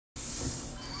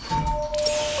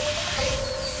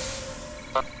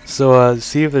So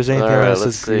see if there's anything else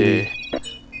that's greedy.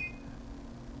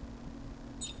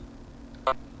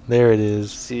 There it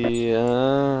is. See,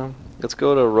 let's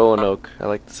go to Roanoke. I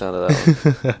like the sound of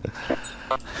that one.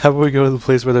 How about we go to the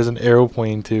place where there's an arrow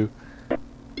pointing to?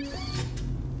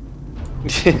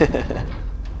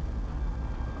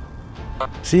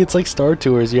 See, it's like Star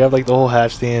Tours. You have like the whole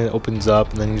hatch thing and it opens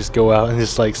up and then you just go out and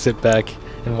just like sit back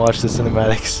and watch the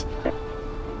cinematics.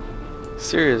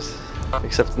 Serious.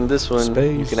 Except in this one,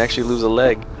 Space. you can actually lose a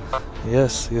leg.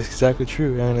 Yes, it's exactly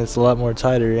true. And it's a lot more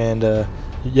tighter and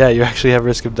yeah, you actually have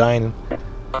risk of dying.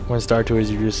 When Star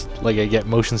Tours, you just like I get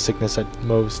motion sickness at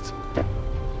most.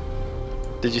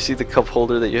 Did you see the cup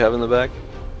holder that you have in the back?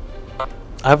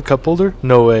 I have a cup holder?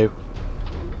 No way.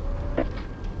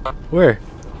 Where?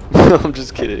 I'm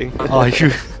just kidding. Oh,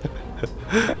 you.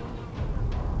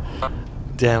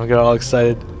 Damn, I got all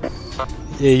excited.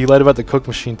 Yeah, you lied about the Coke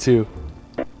machine too.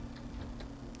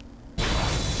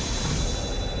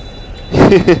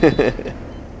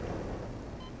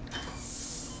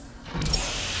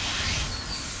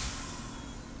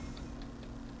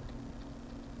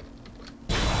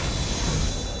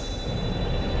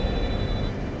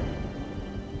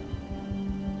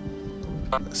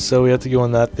 So we have to go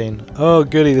on that thing. Oh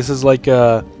goody, this is like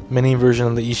a mini version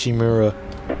of the Ishimura.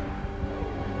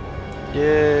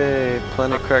 Yay,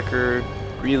 Planet Cracker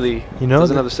really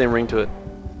doesn't have the same ring to it.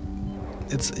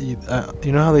 It's you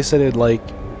know how they said it like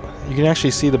you can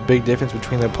actually see the big difference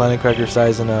between the Planet Cracker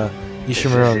size and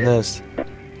Ishimura and this.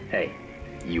 Hey,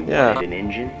 you wanted an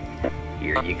engine?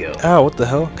 Here you go. Ow, what the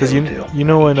hell? Because you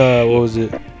know when what was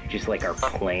it? Just like our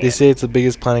plan. They say it's the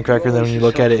biggest Planet Cracker, then when you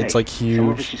look at it, it's like huge. Some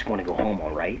of us just want to go home,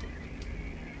 all right?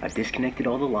 I've disconnected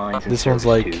all the lines. This one's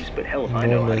like but hell if I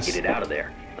know how to get it out of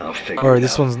there. I'll figure or it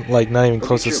this out. one's like not even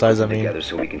close to size. I mean. Together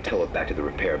so we can tow it back to the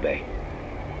repair bay.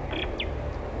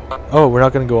 Oh, we're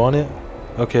not gonna go on it?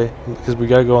 Okay, because we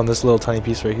gotta go on this little tiny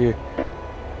piece right here.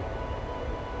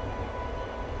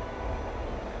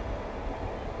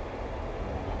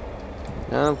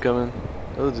 Yeah, I'm coming.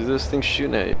 Oh, dude, this thing's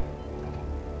shooting at you.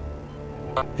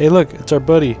 Hey, look, it's our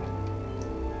buddy.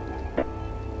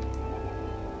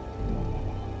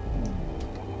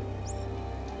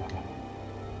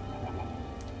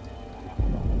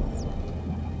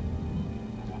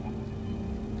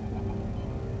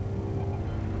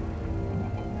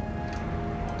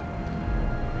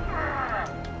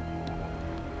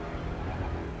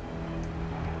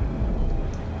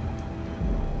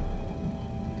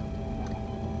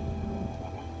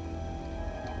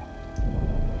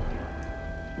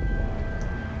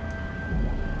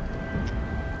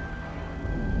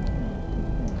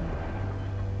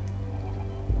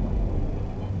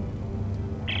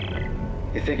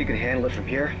 You think you can handle it from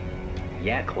here?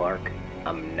 Yeah, Clark.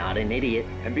 I'm not an idiot.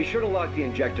 And be sure to lock the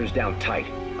injectors down tight.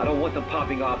 I don't want them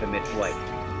popping off in mid-flight.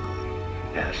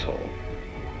 Asshole.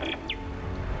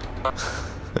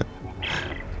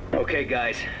 Okay,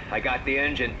 guys. I got the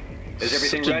engine. Is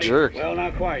everything Such a ready? jerk. Well,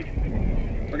 not quite.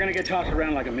 We're gonna get tossed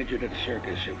around like a midget at a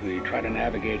circus if we try to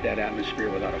navigate that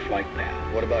atmosphere without a flight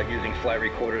path. What about using flight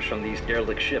recorders from these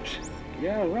derelict ships?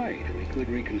 Yeah, right. We could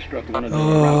reconstruct one of the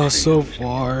Oh, so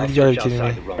far. I'll You gotta search kidding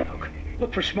outside me. the Roanoke.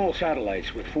 Look for small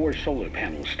satellites with 4 solar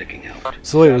panels sticking out.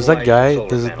 So wait, was that guy, Satellite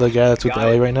this is solar the guy that's with panels.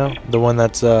 Ellie right now? The one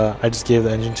that's I just gave the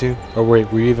engine to? Or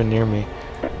wait, were you even near me?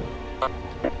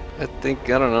 I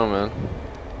don't know, man.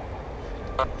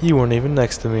 You weren't even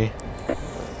next to me.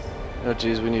 Oh,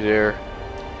 jeez, we need air.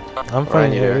 I'm I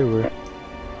finding need it air. everywhere.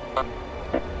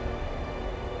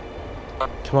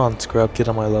 Come on, scrub, get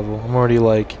on my level. I'm already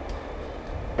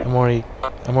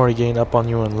getting up on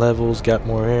you on levels, got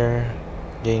more air,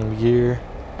 gain gear.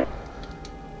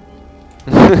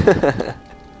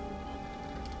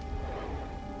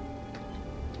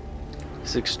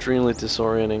 It's extremely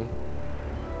disorienting.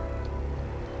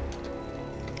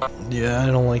 Yeah, I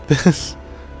don't like this.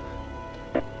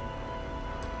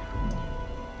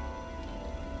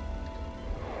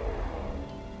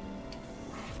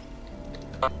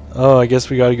 Oh, I guess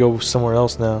we gotta go somewhere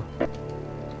else now.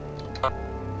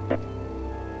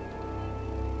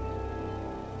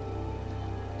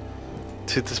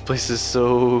 Dude, this place is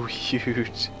so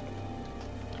huge.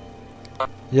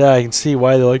 Yeah, I can see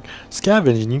why they're like,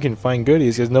 scavenge and you can find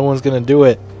goodies, because no one's gonna do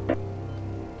it.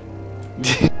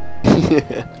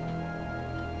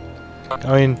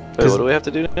 I mean, Wait, what do we have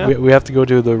to do now? we have to go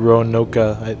to the Roanoke,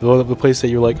 the place that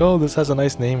you're like, oh, this has a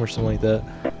nice name or something like that.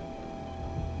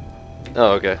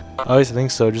 Oh, okay. I always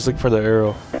think so. Just look for the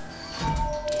arrow.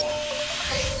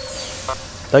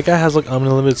 That guy has like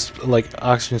unlimited like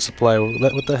oxygen supply.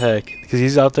 What the heck? Because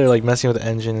he's out there like messing with the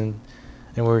engine,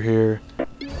 and we're here.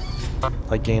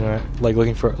 like like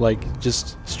looking for, like,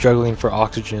 just struggling for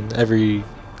oxygen every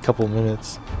couple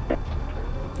minutes.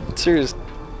 Serious.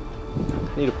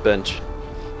 Need a bench.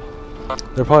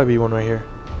 There'll probably be one right here.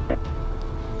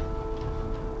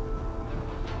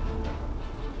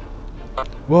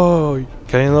 Whoa,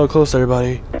 getting a little close,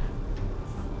 everybody.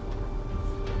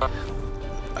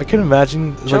 I can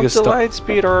imagine it's Jump like a to light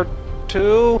speed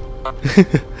R2.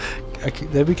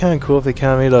 That'd be kind of cool if they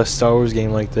kind of made a Star Wars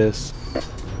game like this,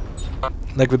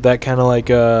 like with that kind of like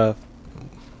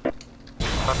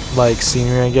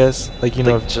scenery, I guess. Like, you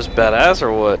know, Like just badass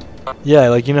or what? yeah,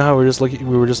 like, you know how we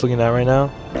were just looking at right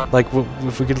now. Like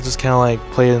if we could just kind of like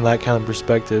play it in that kind of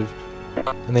perspective,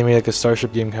 and they made like a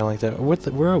Starship game kind of like that.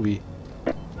 Where are we?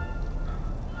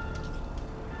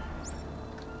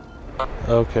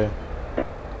 Okay.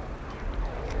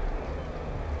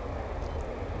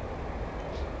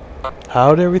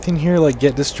 How did everything here like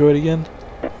get destroyed again?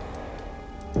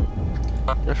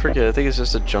 I forget. I think it's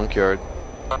just a junkyard.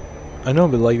 I know,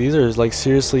 but like these are like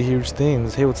seriously huge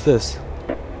things. Hey, what's this?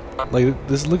 Like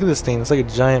this. Look at this thing. It's like a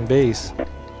giant base.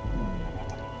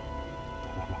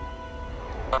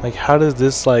 Like, how does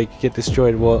this like get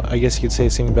destroyed? Well, I guess you could say the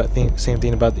same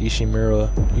thing about the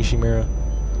Ishimura.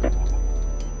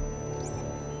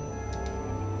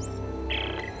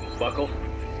 Buckle,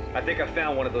 I think I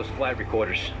found one of those flight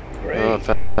recorders. Great. Oh, I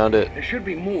found it. There should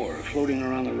be more floating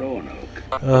around the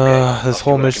Roanoke. This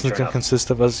whole mission's gonna consist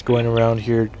of us going around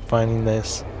here finding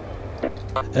this.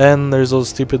 And there's those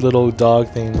stupid little dog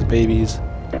things, babies.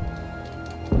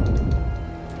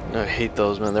 I hate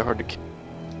those, man. They're hard to kill.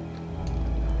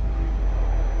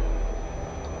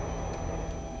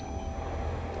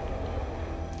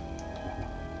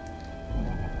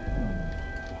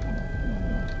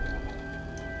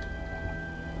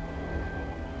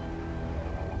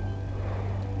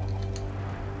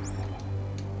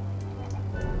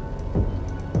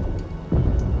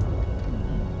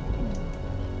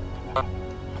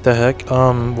 The heck?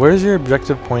 Where's your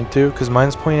objective point to? Because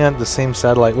mine's pointing at the same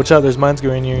satellite. Watch out, there's mines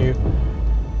going near you.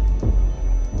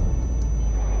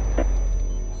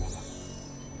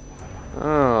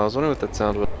 Oh, I was wondering what that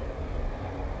sound was.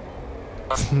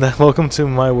 Welcome to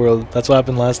my world. That's what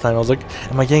happened last time. I was like,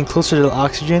 am I getting closer to the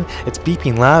oxygen? It's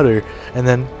beeping louder. And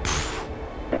then...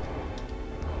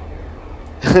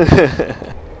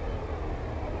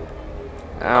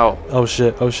 Ow. oh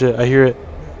shit, I hear it.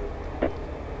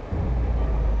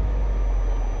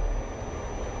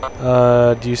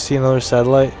 Do you see another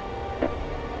satellite?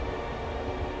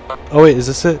 Oh wait, is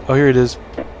this it? Oh, here it is.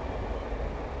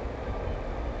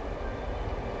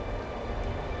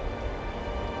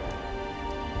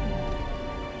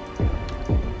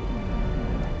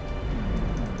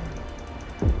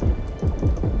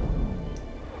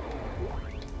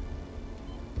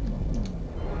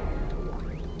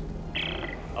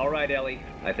 All right, Ellie.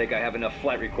 I think I have enough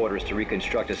flight recorders to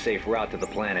reconstruct a safe route to the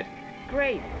planet.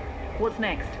 Great. What's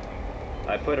next?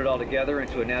 I put it all together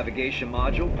into a navigation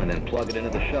module and then plug it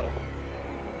into the shuttle.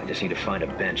 I just need to find a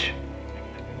bench.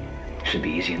 Should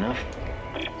be easy enough.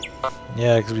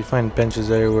 Yeah, because we find benches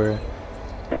everywhere.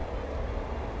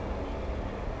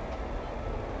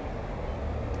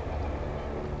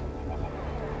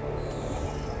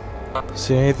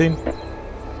 See anything?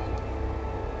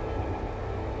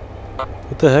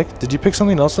 What the heck? Did you pick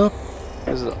something else up?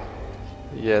 This is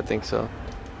yeah, I think so.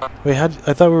 Wait, I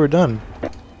thought we were done.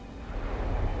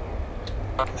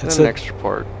 It's an extra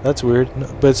part. That's weird. No,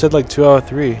 but it said like 2 out of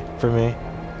 3 for me.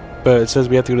 But it says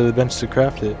we have to go to the bench to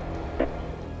craft it.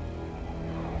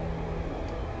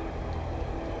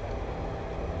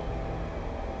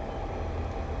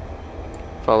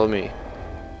 Follow me.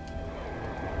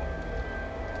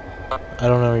 I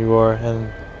don't know where you are,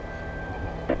 and...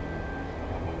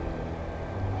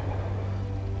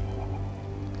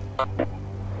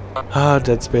 ah,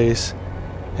 Dead Space.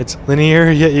 It's linear,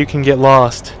 yet you can get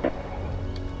lost.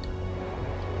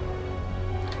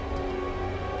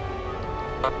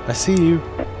 I see you.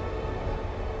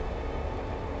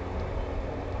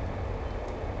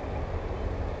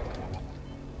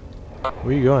 Where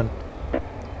are you going?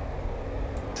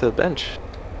 To the bench.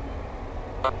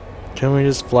 Can we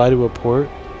just fly to a port?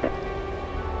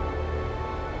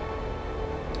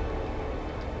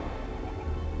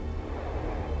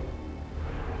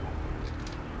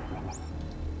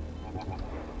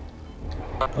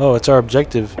 Oh, it's our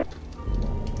objective.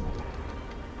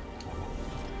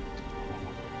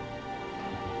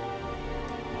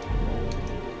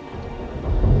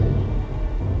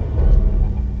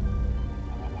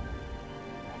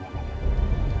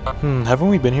 Haven't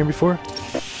we been here before?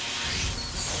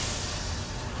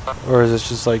 Or is this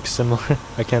just like similar?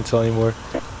 I can't tell anymore.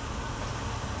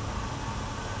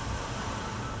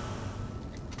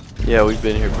 Yeah, we've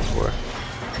been here before.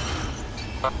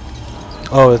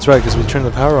 Oh, that's right, because we turned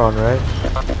the power on, right?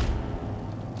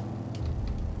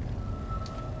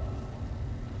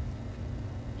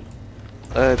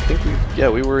 I think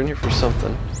we were in here for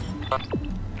something.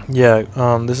 Yeah,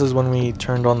 this is when we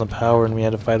turned on the power and we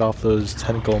had to fight off those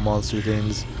tentacle monster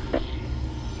things.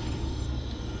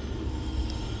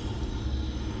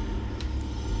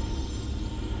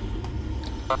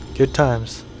 Good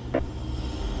times.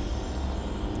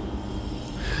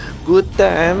 Good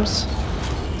times.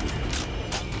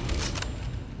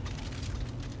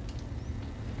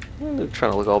 They're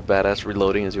trying to look all badass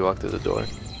reloading as you walk through the door.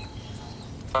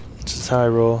 Just how I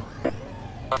roll.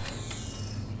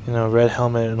 You know, red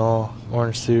helmet and all,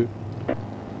 orange suit.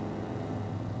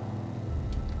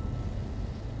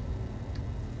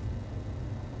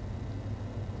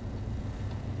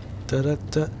 Da da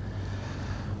da.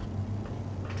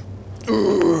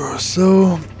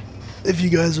 So, if you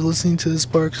guys are listening to this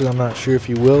part, because I'm not sure if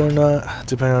you will or not,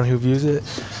 depending on who views it,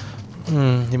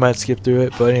 you might skip through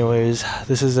it. But anyways,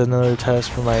 this is another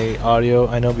test for my audio.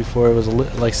 I know before it was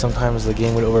like sometimes the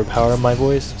game would overpower my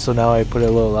voice, so now I put it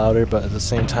a little louder, but at the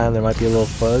same time there might be a little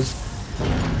fuzz.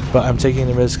 But I'm taking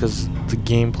the risk because the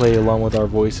gameplay along with our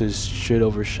voices should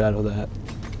overshadow that.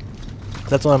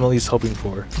 That's what I'm at least hoping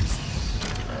for.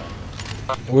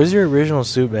 Where's your original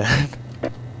suit, man?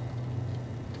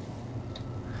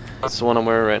 That's the one I'm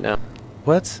wearing right now.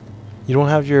 What? You don't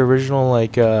have your original,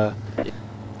 like,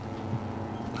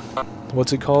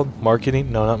 what's it called?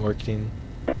 Marketing? No, not marketing.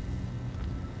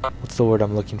 What's the word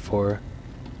I'm looking for?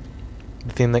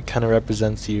 The thing that kind of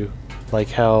represents you. Like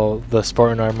how the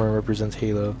Spartan armor represents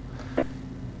Halo.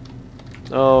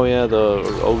 Oh yeah,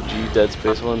 the OG Dead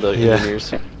Space one, the Yeah.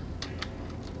 engineers.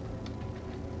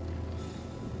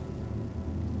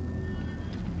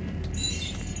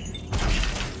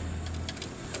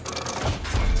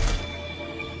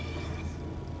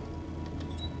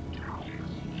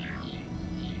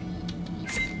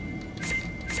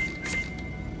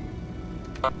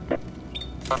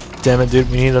 Damn it, dude,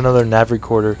 we need another nav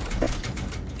recorder.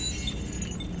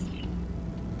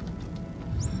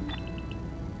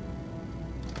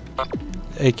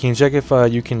 Hey, can you check if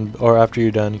you can, or after you're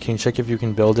done, can you check if you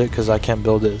can build it? Because I can't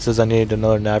build it. It says I need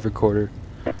another nav recorder.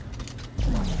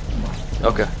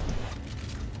 Okay.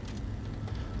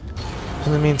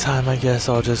 In the meantime, I guess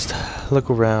I'll just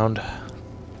look around.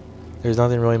 There's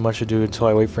nothing really much to do until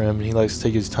I wait for him, and he likes to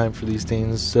take his time for these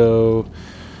things. So,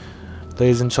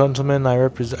 ladies and gentlemen,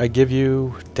 I give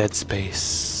you Dead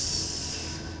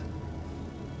Space.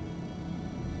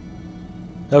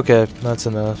 Okay, that's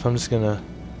enough. I'm just gonna,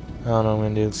 I don't know what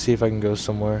I'm gonna do. See if I can go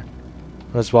somewhere.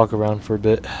 Let's walk around for a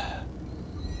bit.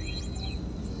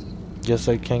 Guess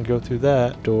I can't go through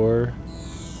that door.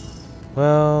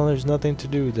 Well, there's nothing to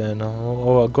do then.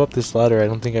 I'll go up this ladder. I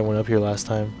don't think I went up here last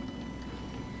time.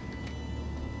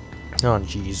 Oh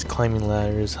jeez, climbing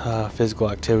ladders,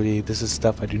 physical activity. This is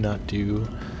stuff I do not do.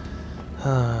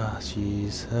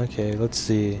 Jeez. Okay, let's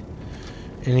see.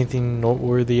 Anything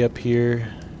noteworthy up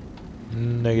here?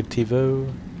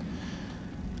 Negativo.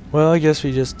 Well, I guess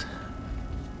we just...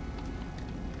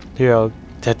 Here, I'll...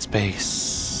 Dead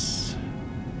Space.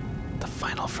 The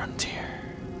final frontier.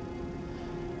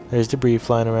 There's debris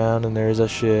flying around, and there's a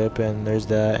ship, and there's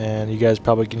that, and you guys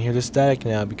probably can hear the static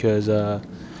now because,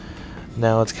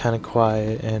 now it's kind of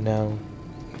quiet, and now,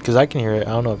 because I can hear it.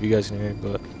 I don't know if you guys can hear it,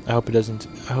 but I hope it doesn't.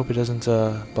 I hope it doesn't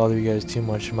bother you guys too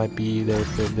much. It might be there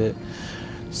for a bit.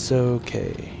 So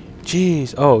okay.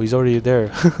 Jeez. Oh, he's already there.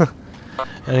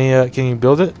 Any? Can you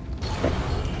build it?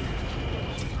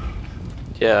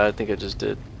 Yeah, I think I just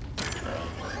did.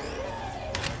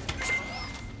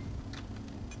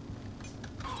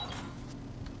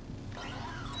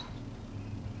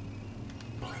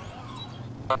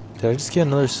 Did I just get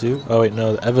another suit? Oh wait,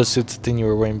 no. The Eva suit's the thing you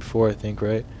were wearing before, I think,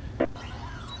 right?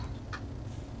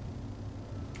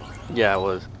 Yeah, I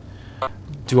was.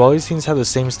 Do all these things have the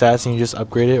same stats and you just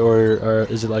upgrade it, or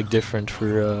is it like different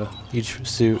for each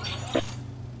suit?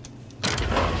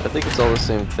 I think it's all the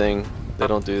same thing. They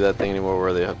don't do that thing anymore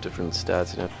where they have different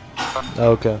stats, you know.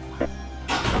 Oh, okay.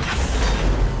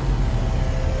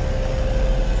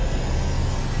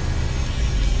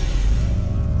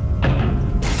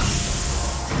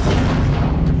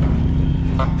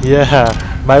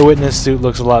 Yeah, my witness suit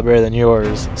looks a lot better than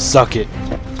yours. Suck it.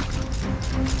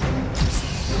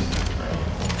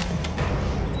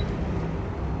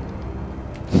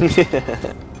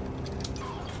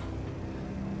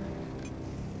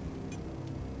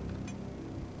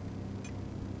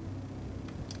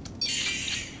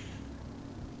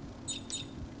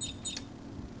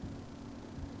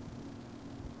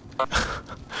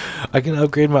 I can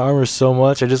upgrade my armor so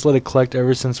much. I just let it collect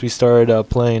ever since we started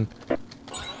playing.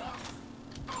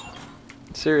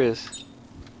 Serious.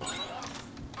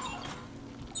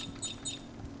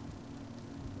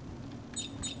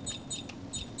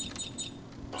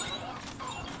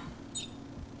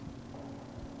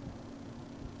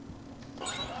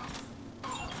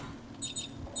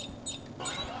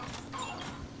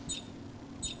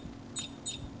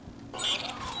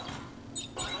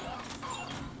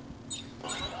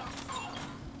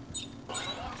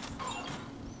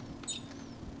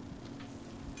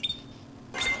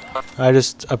 I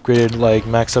just upgraded, like,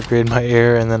 max upgraded my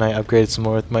air, and then I upgraded some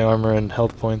more with my armor and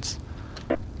health points.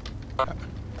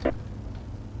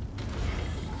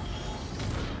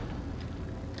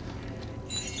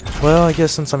 Well, I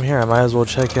guess since I'm here, I might as well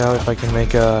check out if I can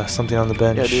make something on the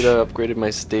bench. Yeah, dude, I upgraded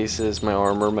my stasis, my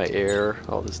armor, my air,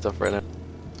 all this stuff right now.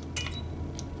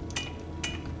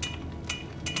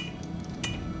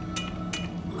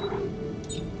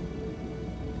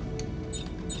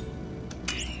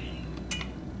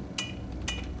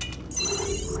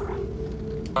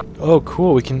 Oh,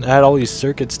 cool. We can add all these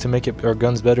circuits to make our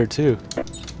guns better, too.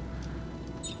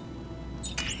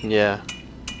 Yeah.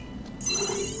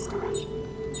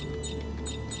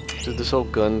 Dude, this whole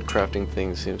gun crafting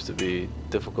thing seems to be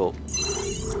difficult.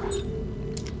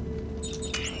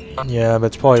 Yeah, but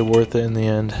it's probably worth it in the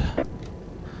end.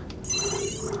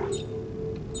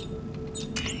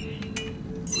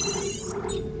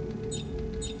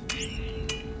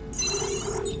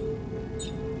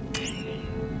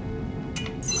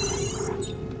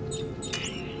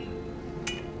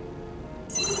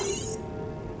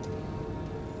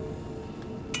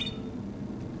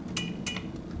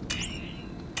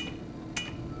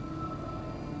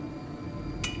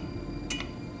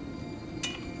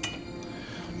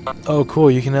 Oh,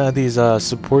 cool. You can add these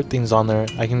support things on there.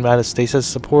 I can add a stasis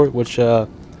support, which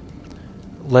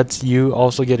lets you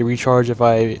also get a recharge if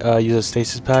I use a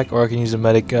stasis pack, or I can use a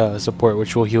medic support,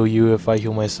 which will heal you if I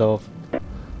heal myself.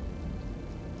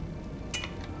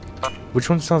 Which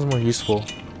one sounds more useful?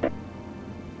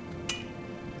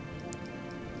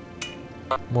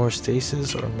 More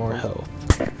stasis or more health?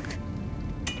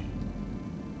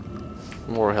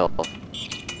 More health.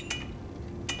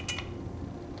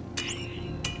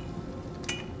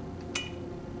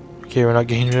 Okay, we're not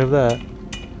getting rid of that.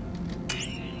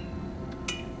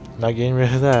 Not getting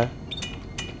rid of that.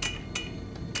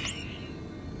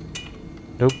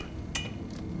 Nope.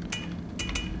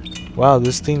 Wow,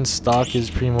 this thing's stock is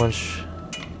pretty much...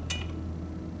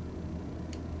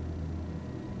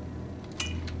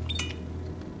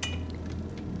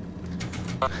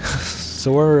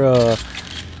 So are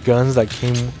guns that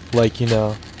came, like, you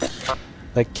know,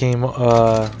 that came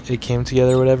it came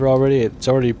together or whatever already. It's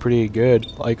already pretty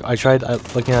good. Like, I tried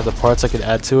looking at the parts I could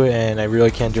add to it, and I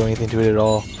really can't do anything to it at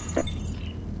all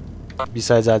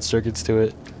besides add circuits to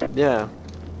it. Yeah.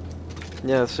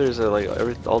 Yeah, seriously,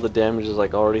 like all the damage is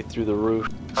like already through the roof.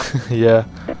 Yeah,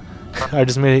 I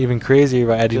just made it even crazier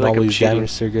by adding like all I'm these cheating.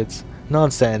 damage circuits.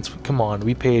 Nonsense. Come on,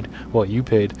 we paid, well, you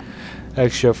paid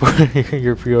extra for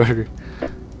your pre-order.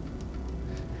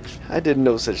 I did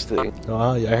no such thing.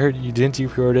 Oh, I heard you didn't. You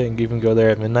pre-order it and even go there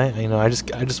at midnight. You know, I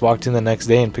just walked in the next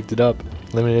day and picked it up.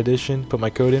 Limited edition. Put my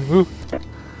code in. Woo.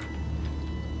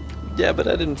 Yeah, but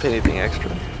I didn't pay anything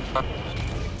extra.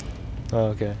 Oh,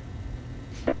 okay.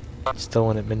 Still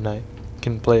in at midnight.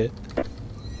 Can play it.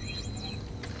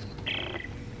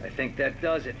 I think that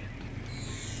does it.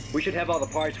 We should have all the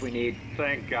parts we need.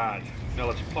 Thank God. Now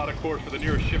let's plot a course for the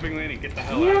nearest shipping lane and get the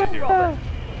hell Yeah, out of here. Robert.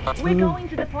 We're going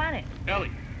to the planet.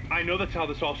 Ellie, I know that's how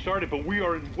this all started, but we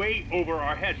are in way over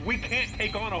our heads. We can't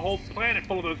take on a whole planet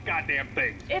full of those goddamn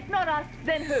things. If not us,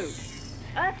 then who?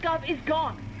 Earthgov is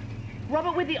gone.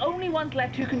 Robert, we're the only ones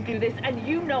left who can do this, and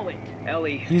you know it.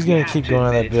 Ellie, He's gonna you have keep to going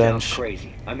on admit that it sounds bench.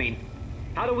 crazy. I mean,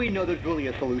 how do we know there's really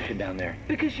a solution down there?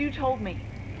 Because you told me.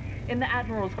 In the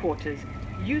Admiral's quarters,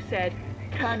 you said,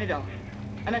 turn it off.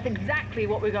 And that's exactly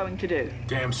what we're going to do.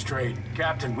 Damn straight.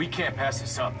 Captain, we can't pass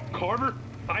this up. Carter,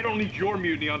 I don't need your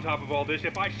mutiny on top of all this.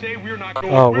 If I say we're not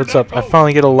going, Oh, we're what's not up? I going.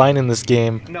 finally get a line in this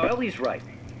game. No, Ellie's right.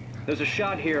 There's a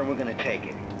shot here and we're gonna take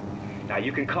it. Now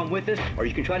you can come with us or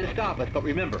you can try to stop us, but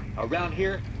remember, around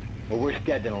here, we're worse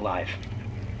dead than alive.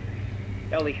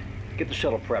 Ellie, get the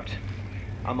shuttle prepped.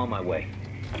 I'm on my way.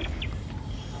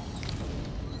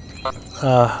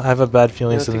 I have a bad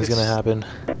feeling Yeah, I think something's gonna it's- happen.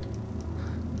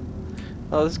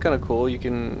 Oh, this is kind of cool. You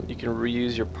can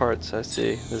reuse your parts. I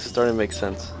see. This is starting to make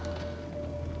sense.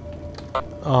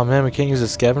 Oh man, we can't use a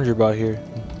scavenger bot here.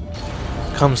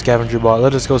 Come, scavenger bot,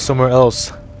 let us go somewhere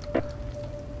else.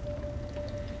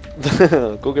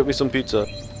 Go get me some pizza.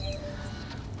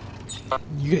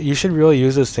 You should really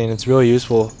use this thing. It's really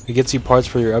useful. It gets you parts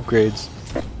for your upgrades.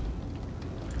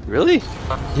 Really?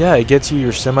 Yeah, it gets you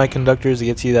your semiconductors. It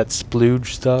gets you that splooge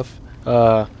stuff,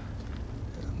 and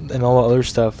all the other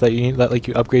stuff that you need, that like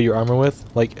you upgrade your armor with,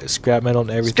 like scrap metal and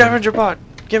everything. Scavenger bot,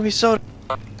 give me soda.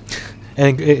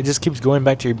 And it just keeps going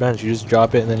back to your bench. You just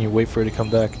drop it and then you wait for it to come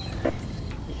back.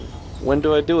 When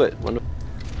do I do it? When do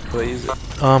I use it?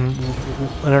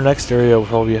 In our next area, we'll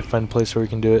probably find a place where we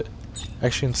can do it.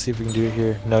 Actually, let's see if we can do it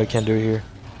here. No, we can't do it here.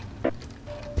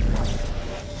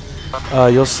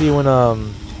 You'll see when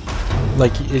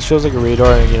like it shows like a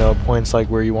radar and points like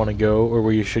where you want to go or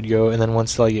where you should go, and then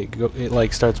once like it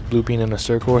like starts blooping in a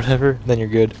circle or whatever, then you're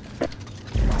good.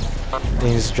 Then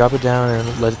you just drop it down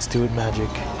and let it do its magic.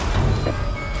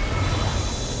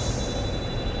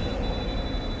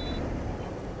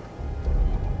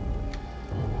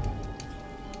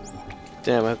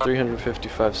 Damn, I have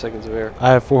 355 seconds of air. I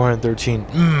have 413.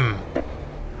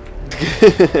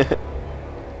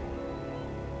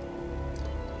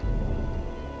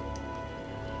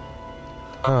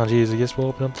 Oh jeez, I guess we'll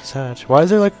open up this hatch. Why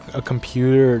is there like a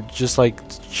computer just like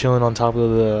chilling on top of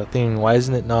the thing? Why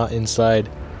isn't it not inside?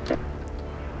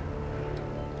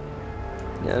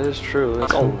 Yeah, that is true.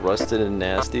 It's all rusted and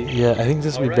nasty. Yeah, I think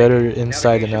this would be better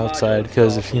inside than outside,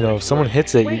 because if someone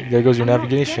hits it, there goes your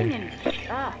navigation.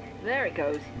 Ah, there it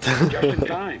goes. Just in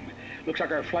time. Looks like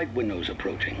our flight window's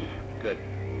approaching. Good.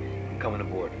 I'm coming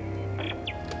aboard.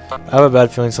 I have a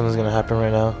bad feeling something's gonna happen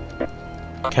right now.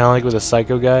 Kind of like with a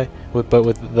psycho guy, but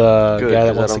with the Good, guy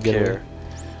that wants I to don't get care.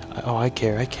 away. Oh, I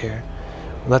care.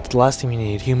 Well, that's the last thing we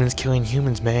need. Humans killing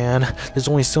humans, man. There's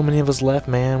only so many of us left,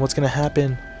 man. What's gonna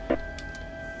happen?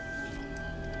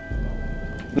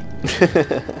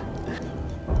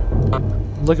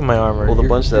 Look at my armor. Well, the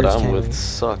bunch that yours I'm can't with even-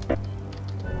 suck.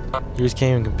 Yours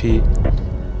can't even compete.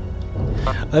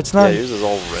 That's not. Yeah, yours is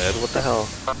all red. What the hell?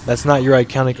 That's not your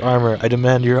iconic armor. I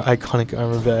demand your iconic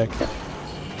armor back.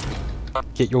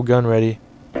 Get your gun ready.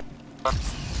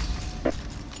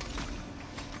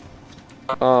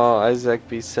 Oh, Isaac,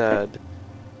 be sad.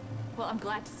 Well, I'm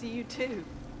glad to see you too.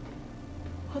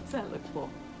 What's that look for?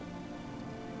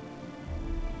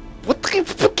 What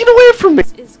the? Get away from me!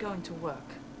 This is going to work,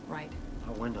 right?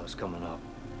 Our window's coming up.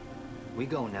 We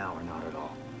go now or not at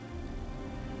all.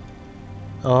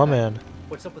 Oh man.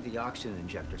 What's up with the oxygen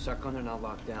injector? Suck on, they're not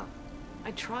locked down.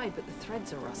 I tried, but the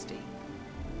threads are rusty.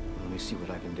 Let me see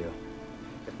what I can do.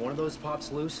 If one of those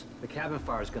pops loose, the cabin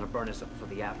fire is going to burn us up before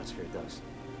the atmosphere does.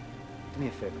 Do me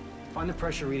a favor. Find the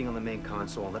pressure reading on the main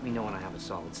console and let me know when I have a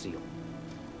solid seal.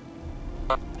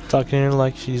 Talking to her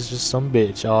like she's just some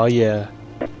bitch. Oh yeah.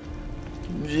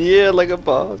 Yeah, like a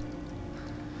bug.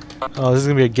 Oh, this is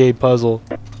gonna be a gay puzzle.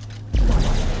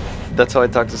 That's how I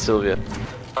talk to Sylvia.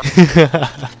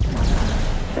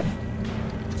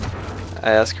 I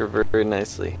ask her very, very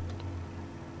nicely.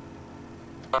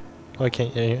 Why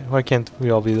can't we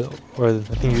all be the, or I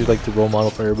think you're like the role model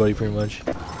for everybody pretty much.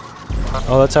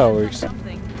 Oh, that's how it works.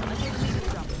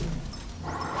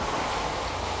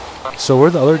 So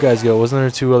where'd the other guys go? Wasn't there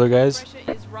two other guys?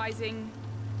 Pressure is rising.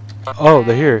 Oh,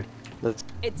 they're here. Let's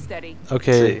It's steady.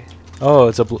 Okay. see. Oh,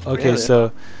 it's a okay. Yeah,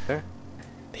 So there.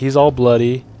 he's all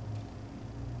bloody.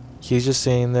 He's just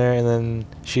sitting there, and then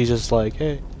she's just like,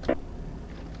 "Hey."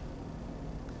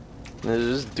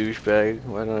 There's this douchebag.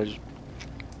 Why don't I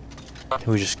just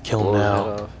We just kill him blow his now.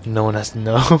 head off? No one has to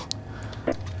know.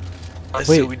 I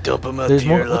Wait, we dump him up There's the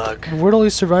more. airlock. Where'd all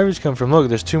these survivors come from? Look,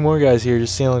 there's two more guys here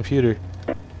just sitting on the computer.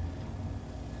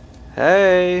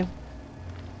 Hey.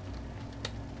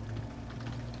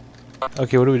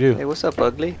 Okay, what do we do? Hey, what's up,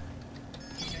 ugly?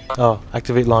 Oh,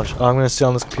 activate launch. Oh, I'm gonna sit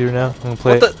on this computer now. I'm gonna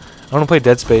play. What the? I'm gonna play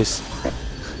Dead Space.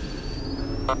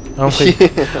 I'm gonna play.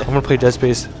 I'm gonna play Dead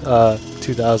Space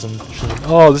 2000.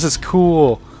 Oh, this is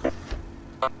cool.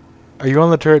 Are you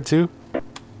on the turret too?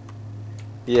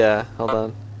 Yeah, hold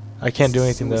on. I can't do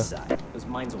anything though. Those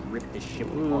mines will rip this ship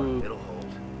Ooh. apart. It'll hold.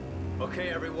 Okay,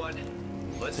 everyone.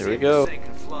 Let's Here see we if go. this thing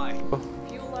can fly.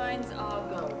 Fuel lines are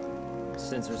go.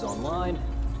 Sensors online.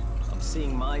 I'm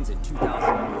seeing mines at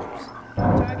 2,000 meters.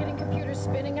 Targeting computer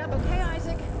spinning up. Okay,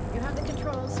 Isaac. You have the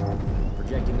controls.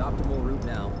 Projecting optimal route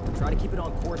now. Try to keep it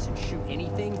on course and shoot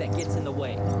anything that gets in the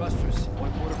way. Thrusters,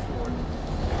 1/4 forward.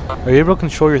 Are you able to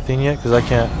control your thing yet? Cause I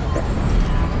can't.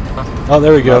 Oh,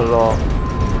 there we Not at go. all.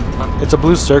 It's a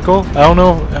blue circle. I don't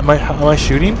know. Am I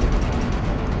shooting?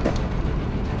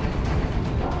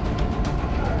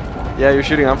 Yeah, you're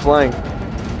shooting. I'm flying.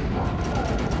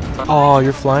 Oh,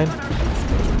 you're flying?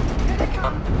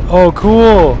 Oh,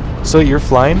 cool. So you're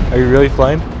flying? Are you really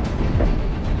flying?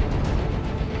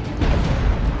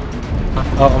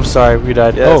 Oh, I'm sorry, we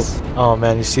died. Yes. Oh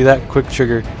man, you see that? Quick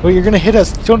trigger. Wait, you're gonna hit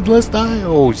us. Don't let us die.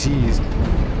 Oh, jeez.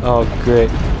 Oh, great.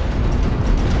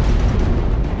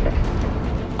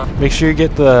 Make sure you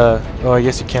get the... Oh, I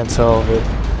guess you can't tell, but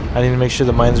I need to make sure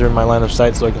the mines are in my line of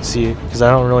sight so I can see it, because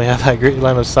I don't really have that great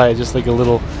line of sight, just like a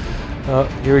little... Oh,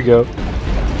 here we go.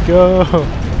 Go!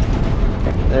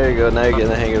 There you go, now you're getting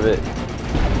the hang of it.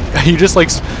 You just like...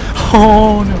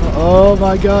 Oh, no. Oh,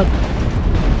 my God.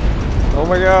 Oh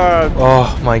my god!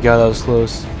 Oh, my God, that was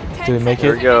close. Did we make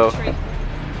There it? we go.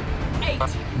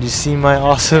 Did you see my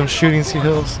awesome shooting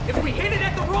skills? If we hit it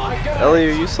at the wrong...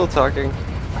 Ellie, are you still talking?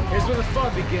 Here's where the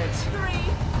fun begins. 3,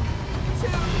 2,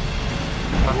 1.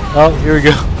 Oh, here we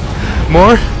go.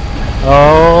 More?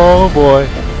 Oh, boy.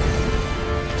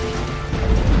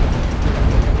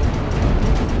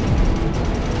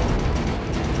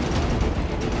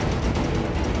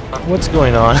 What's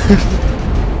going on?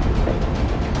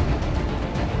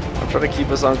 I'm trying to keep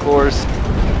us on course.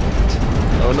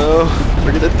 Oh no,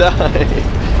 we're gonna die.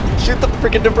 Shoot the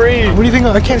freaking debris! What do you think?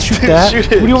 I can't shoot that. Shoot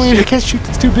it, What do you want me to? I can't shoot.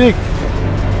 It's too big.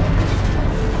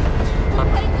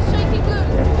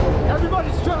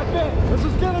 Everybody strap in. This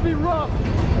is gonna be rough.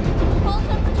 Hull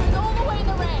temperature's all the way in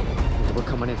the red. We're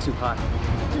coming in too hot.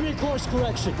 Give me a course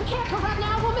correction. We can't correct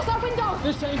now. We'll miss our window.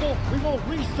 This angle, we won't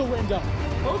reach the window.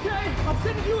 Okay, I'm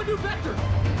sending you a new vector.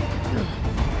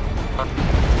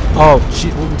 Oh,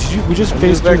 we just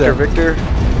phased through that. Victor.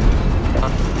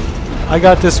 I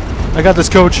got this. I got this,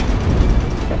 coach.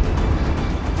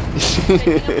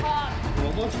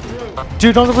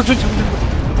 Dude, don't.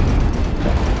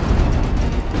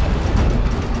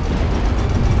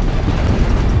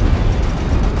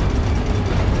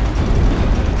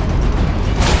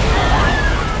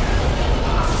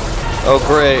 Oh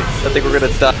great, I think we're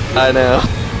gonna die now.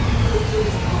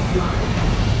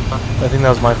 I think that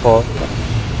was my fault.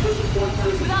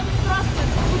 Without the thrusters,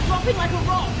 we're dropping like a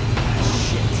rock.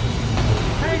 Shit.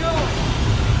 Hang on.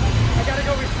 I gotta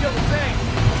go refuel the tank.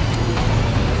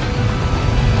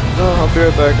 No, I'll be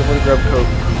right back. I'm gonna grab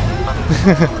Coke.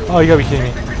 Oh, you gotta be kidding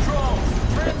me.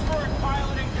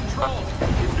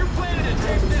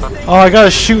 Oh, I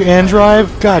gotta shoot and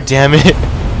drive? God damn it.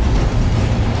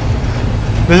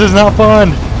 This is not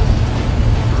fun.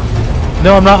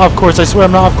 No, I'm not off course. I swear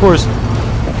I'm not off course.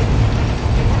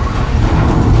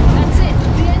 That's it.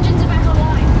 The engines are back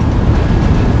online.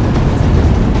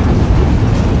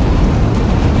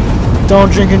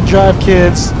 Don't drink and drive,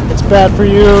 kids. It's bad for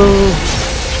you.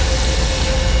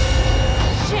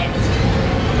 Shit.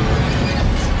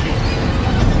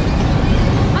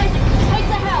 Isaac, take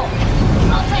the helm.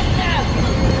 I'll take them.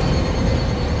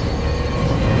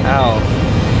 Ow.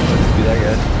 Be that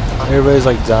guy. Everybody's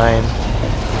like dying.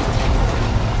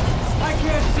 I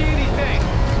can't see anything.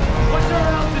 What's our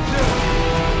altitude?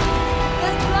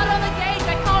 There's blood on the gauge.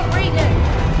 I can't read it.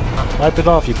 Wipe it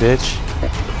off, you bitch.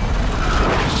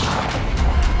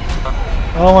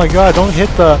 Oh my god, don't hit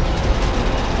the...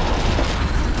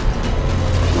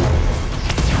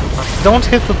 Don't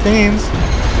hit the things.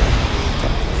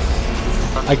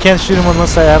 I can't shoot him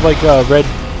unless I have like a red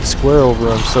square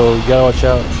over him, so you gotta watch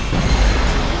out.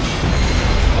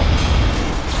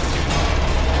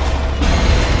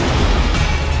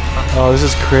 Oh, this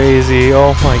is crazy.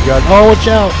 Oh my god. Oh, watch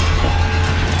out!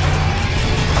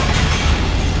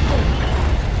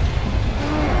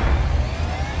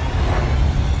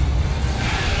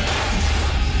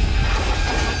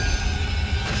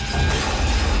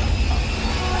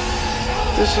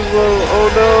 This is low. Oh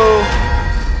no.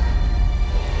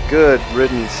 Good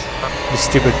riddance. You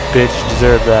stupid bitch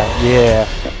deserve that. Yeah.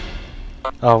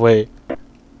 Oh, wait.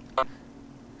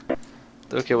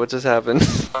 Okay, what just happened?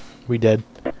 We dead.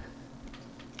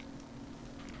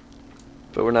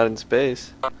 But we're not in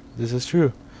space. This is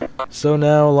true. So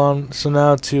now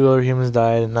 2 other humans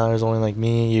died, and now there's only like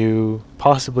me, you,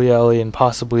 possibly Ellie, and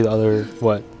possibly the other,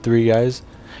 what, 3 guys?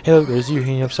 Hey look, there's you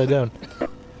hanging upside down.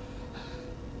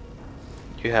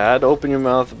 You had to open your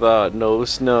mouth about no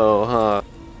snow, huh?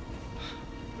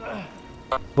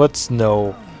 What's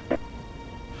no?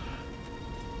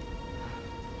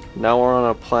 Now we're on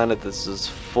a planet that's just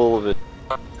full of it.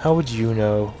 How would you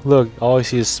know? Look, all I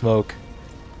see is smoke.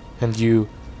 And you.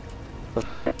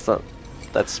 That's not...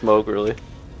 That's smoke, really.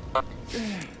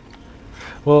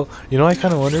 Well, you know, I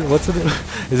kind of wondered, what's it?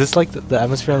 Is this like the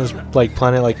atmosphere on this like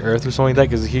planet like Earth or something like that?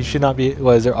 Because he should not be.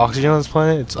 What, is there oxygen on this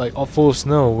planet? It's like all full of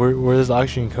snow. Where does the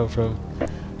oxygen come from?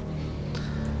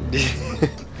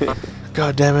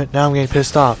 God damn it! Now I'm getting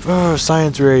pissed off. Oh,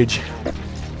 science rage.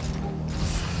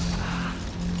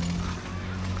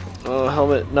 Oh,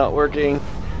 helmet not working.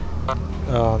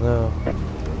 Oh no.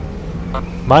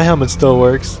 My helmet still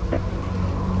works.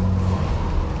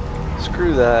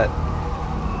 Screw that.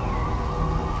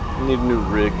 We need a new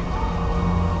rig.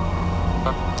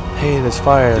 Hey, there's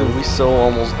fire. Dude, we so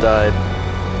almost died.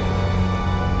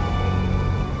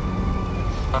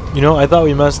 You know, I thought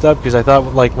we messed up because I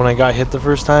thought, like, when I got hit the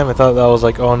first time, I thought that was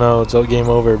like, oh no, it's game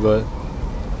over, but...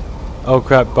 Oh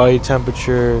crap, body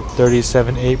temperature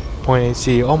 37.8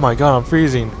 C. Oh my god, I'm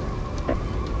freezing.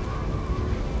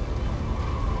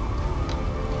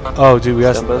 Oh, dude, we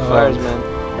got... Stand by the fires, man.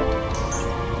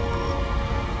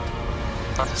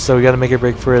 So we gotta make a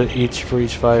break for each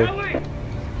fire. Ellie!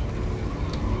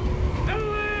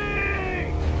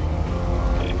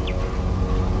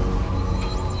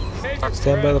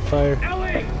 Stand by the fire.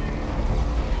 Ellie!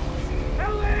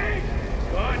 Ellie!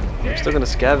 God I'm still gonna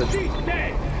scavenge. She's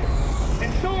dead!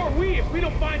 And so are we if we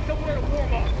don't find somewhere to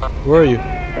warm up. Where are you?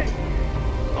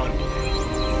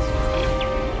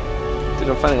 Dude,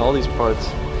 I'm finding all these parts.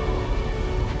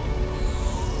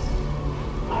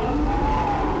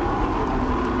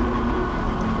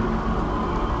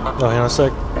 Oh, hang on a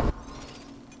sec.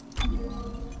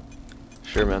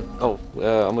 Sure, man. Oh,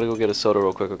 I'm gonna go get a soda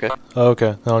real quick, okay? Oh,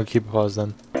 okay. Then I'll keep it paused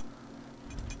then.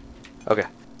 Okay.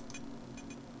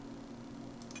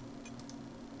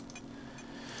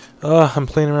 I'm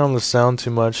playing around with the sound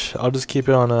too much. I'll just keep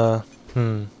it on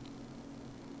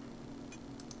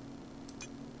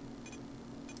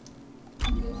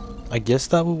I guess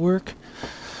that would work.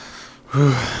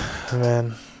 Whew,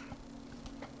 man.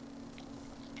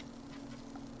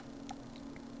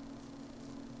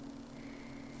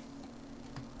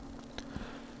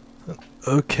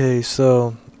 Okay,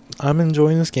 so I'm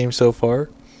enjoying this game so far.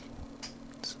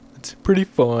 It's pretty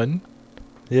fun.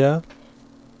 Yeah.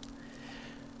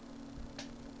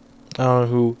 I don't know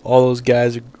who all those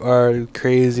guys are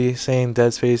crazy saying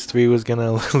Dead Space 3 was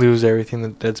gonna lose everything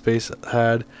that Dead Space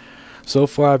had. So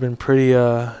far I've been pretty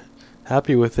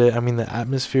happy with it. I mean, the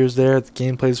atmosphere's there, the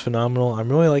gameplay's phenomenal. I'm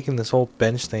really liking this whole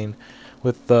bench thing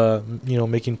with you know,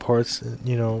 making parts,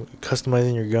 you know,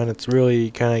 customizing your gun. It's really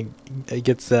kind of, it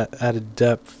gets that added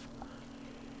depth.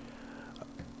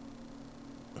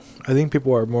 I think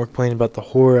people are more complaining about the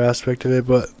horror aspect of it,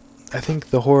 but I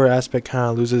think the horror aspect kind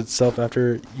of loses itself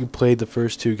after you played the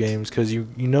first two games, because you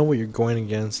know what you're going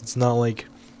against. It's not like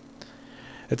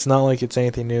it's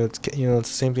anything new. It's, you know, it's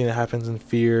the same thing that happens in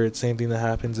Fear. It's the same thing that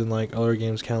happens in like other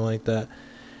games, kind of like that.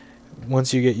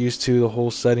 Once you get used to the whole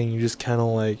setting, you just kind of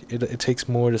like it takes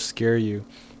more to scare you.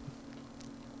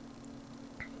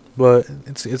 But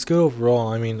it's good overall.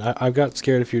 I mean, I've got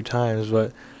scared a few times,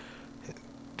 but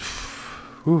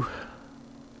whew.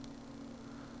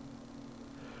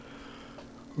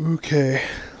 Okay,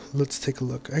 let's take a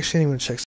look. Actually, I'm gonna check